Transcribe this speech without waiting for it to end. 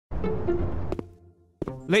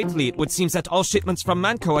Lately, it would seem that all shipments from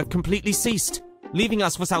Manco have completely ceased, leaving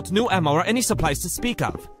us without new ammo or any supplies to speak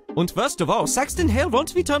of. And worst of all, Sexton Hale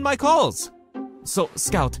won't return my calls. So,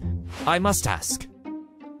 Scout, I must ask,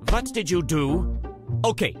 what did you do?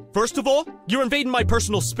 Okay, first of all, you're invading my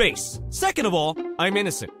personal space. Second of all, I'm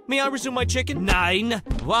innocent. May I resume my chicken? 9.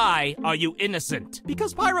 Why are you innocent?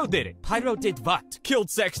 Because Pyro did it. Pyro did what? Killed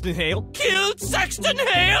Sexton Hale. Killed Sexton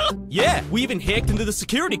Hale?! Yeah, we even hacked into the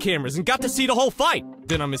security cameras and got to see the whole fight.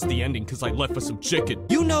 Then I missed the ending because I left for some chicken.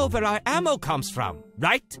 You know where our ammo comes from,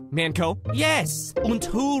 right, Manco? Yes. And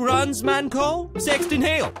who runs Manco? Sexton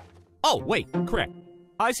Hale. Oh, wait, correct.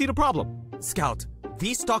 I see the problem. Scout,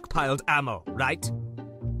 we stockpiled ammo, right?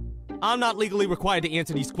 I'm not legally required to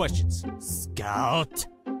answer these questions. Scout.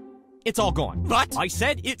 It's all gone. What? I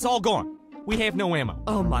said it's all gone. We have no ammo.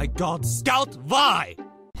 Oh my god, Scout, why?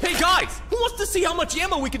 Hey guys, who wants to see how much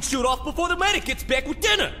ammo we can shoot off before the medic gets back with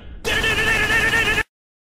dinner?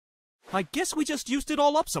 I guess we just used it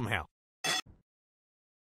all up somehow.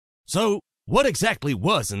 So, what exactly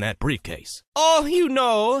was in that briefcase? Oh, you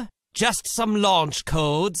know, just some launch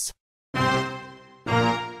codes.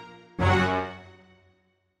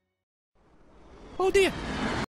 Oh dear.